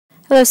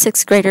Hello,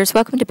 6th graders.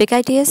 Welcome to Big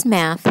Ideas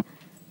Math,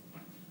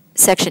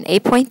 Section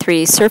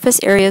 8.3, Surface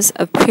Areas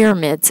of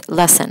Pyramids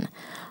lesson.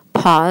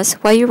 Pause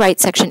while you write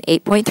Section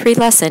 8.3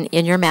 lesson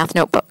in your math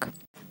notebook.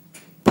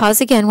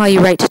 Pause again while you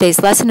write today's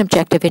lesson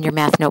objective in your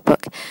math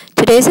notebook.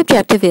 Today's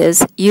objective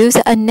is use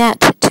a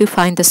net to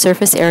find the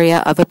surface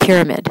area of a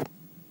pyramid.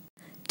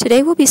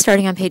 Today we'll be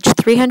starting on page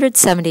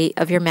 370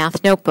 of your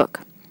math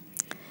notebook.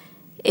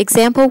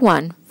 Example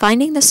 1,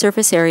 finding the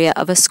surface area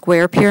of a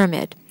square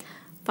pyramid.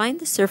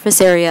 Find the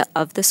surface area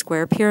of the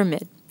square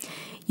pyramid.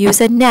 Use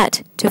a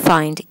net to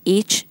find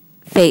each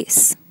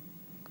face.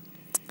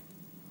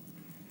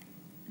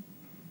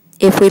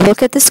 If we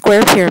look at the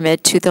square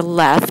pyramid to the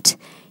left,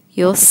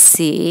 you'll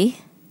see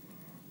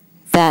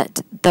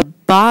that the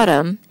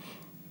bottom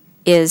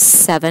is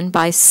 7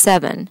 by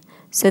 7,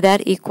 so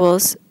that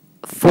equals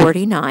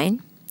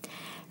 49.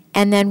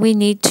 And then we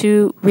need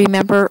to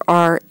remember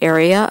our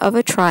area of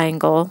a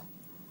triangle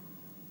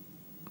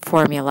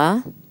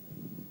formula,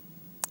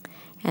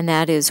 and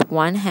that is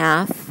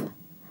 1/2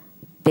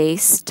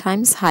 base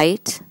times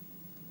height.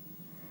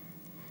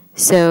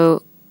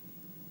 So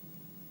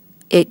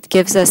it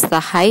gives us the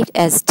height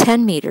as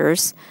 10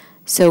 meters,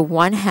 so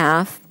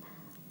 1/2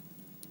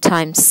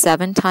 times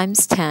 7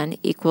 times 10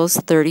 equals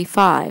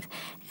 35,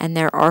 and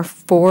there are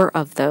 4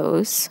 of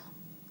those.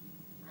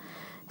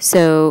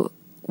 So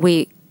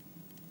we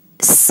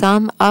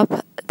sum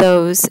up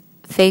those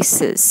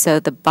faces, so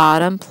the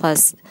bottom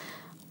plus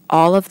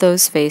all of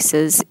those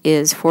faces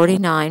is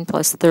 49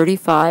 plus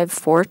 35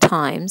 4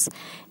 times,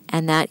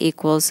 and that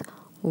equals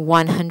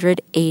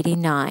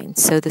 189.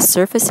 So the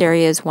surface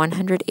area is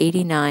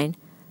 189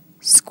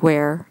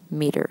 square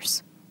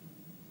meters.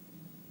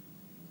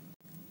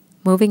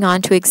 Moving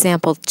on to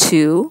example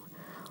 2,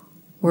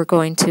 we're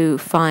going to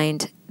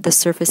find the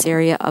surface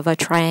area of a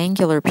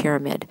triangular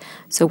pyramid.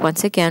 So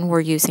once again,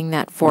 we're using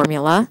that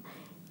formula.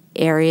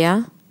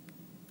 Area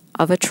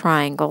of a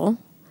triangle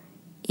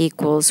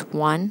equals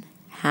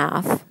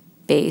 1/2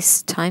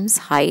 base times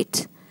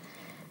height,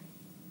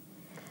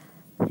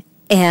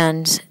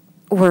 and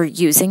we're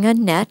using a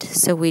net,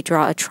 so we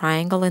draw a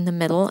triangle in the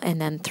middle and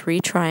then 3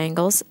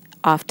 triangles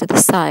off to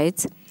the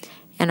sides,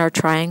 and our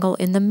triangle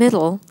in the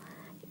middle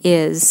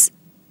is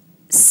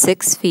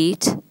 6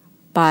 feet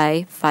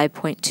by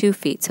 5.2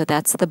 feet, so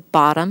that's the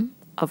bottom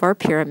of our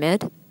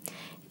pyramid,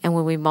 and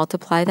when we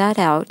multiply that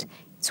out,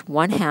 it's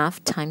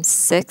 1/2 times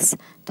 6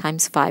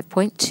 times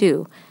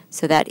 5.2,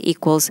 so that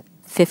equals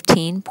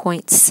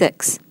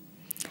 15.6.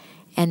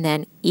 And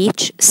then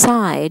each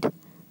side,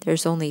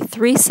 there's only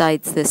 3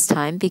 sides this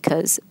time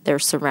because they're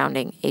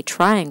surrounding a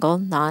triangle,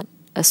 not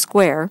a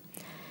square.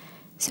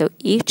 So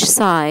each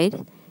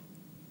side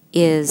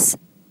is,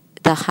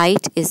 the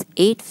height is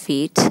 8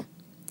 feet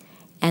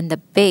and the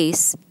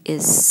base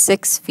is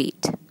 6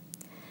 feet.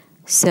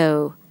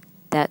 So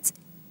that's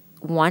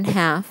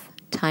 1/2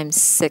 times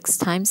 6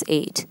 times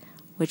 8,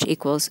 which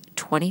equals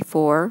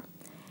 24,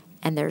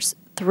 and there's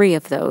 3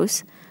 of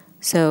those.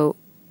 So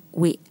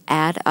we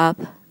add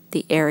up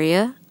the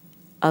area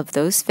of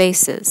those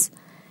faces,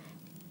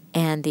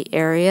 and the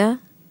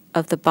area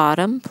of the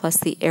bottom plus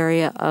the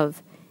area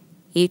of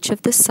each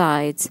of the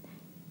sides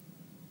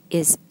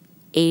is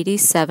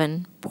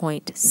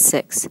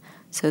 87.6.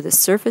 So the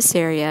surface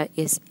area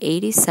is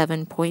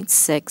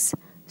 87.6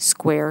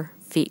 square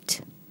feet.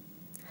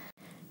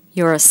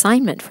 Your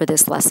assignment for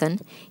this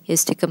lesson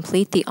is to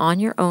complete the On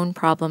Your Own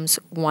problems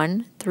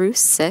 1 through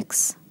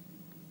 6,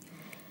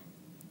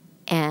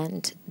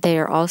 and they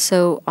are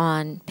also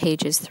on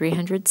pages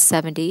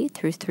 370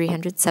 through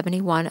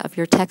 371 of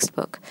your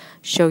textbook.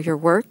 Show your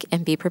work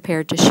and be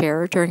prepared to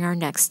share during our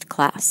next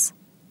class.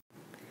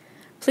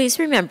 Please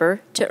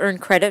remember, to earn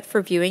credit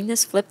for viewing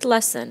this flipped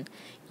lesson,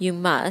 you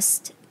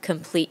must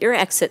complete your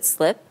exit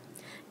slip,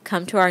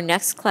 come to our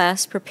next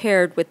class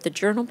prepared with the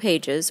journal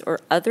pages or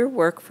other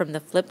work from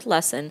the flipped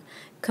lesson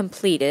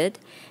completed,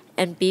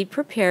 and be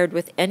prepared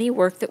with any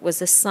work that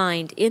was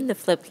assigned in the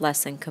flipped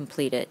lesson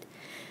completed.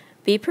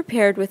 Be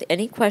prepared with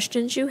any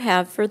questions you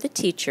have for the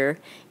teacher,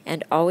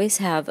 and always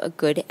have a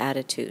good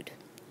attitude.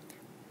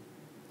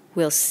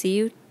 We'll see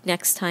you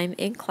next time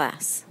in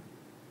class.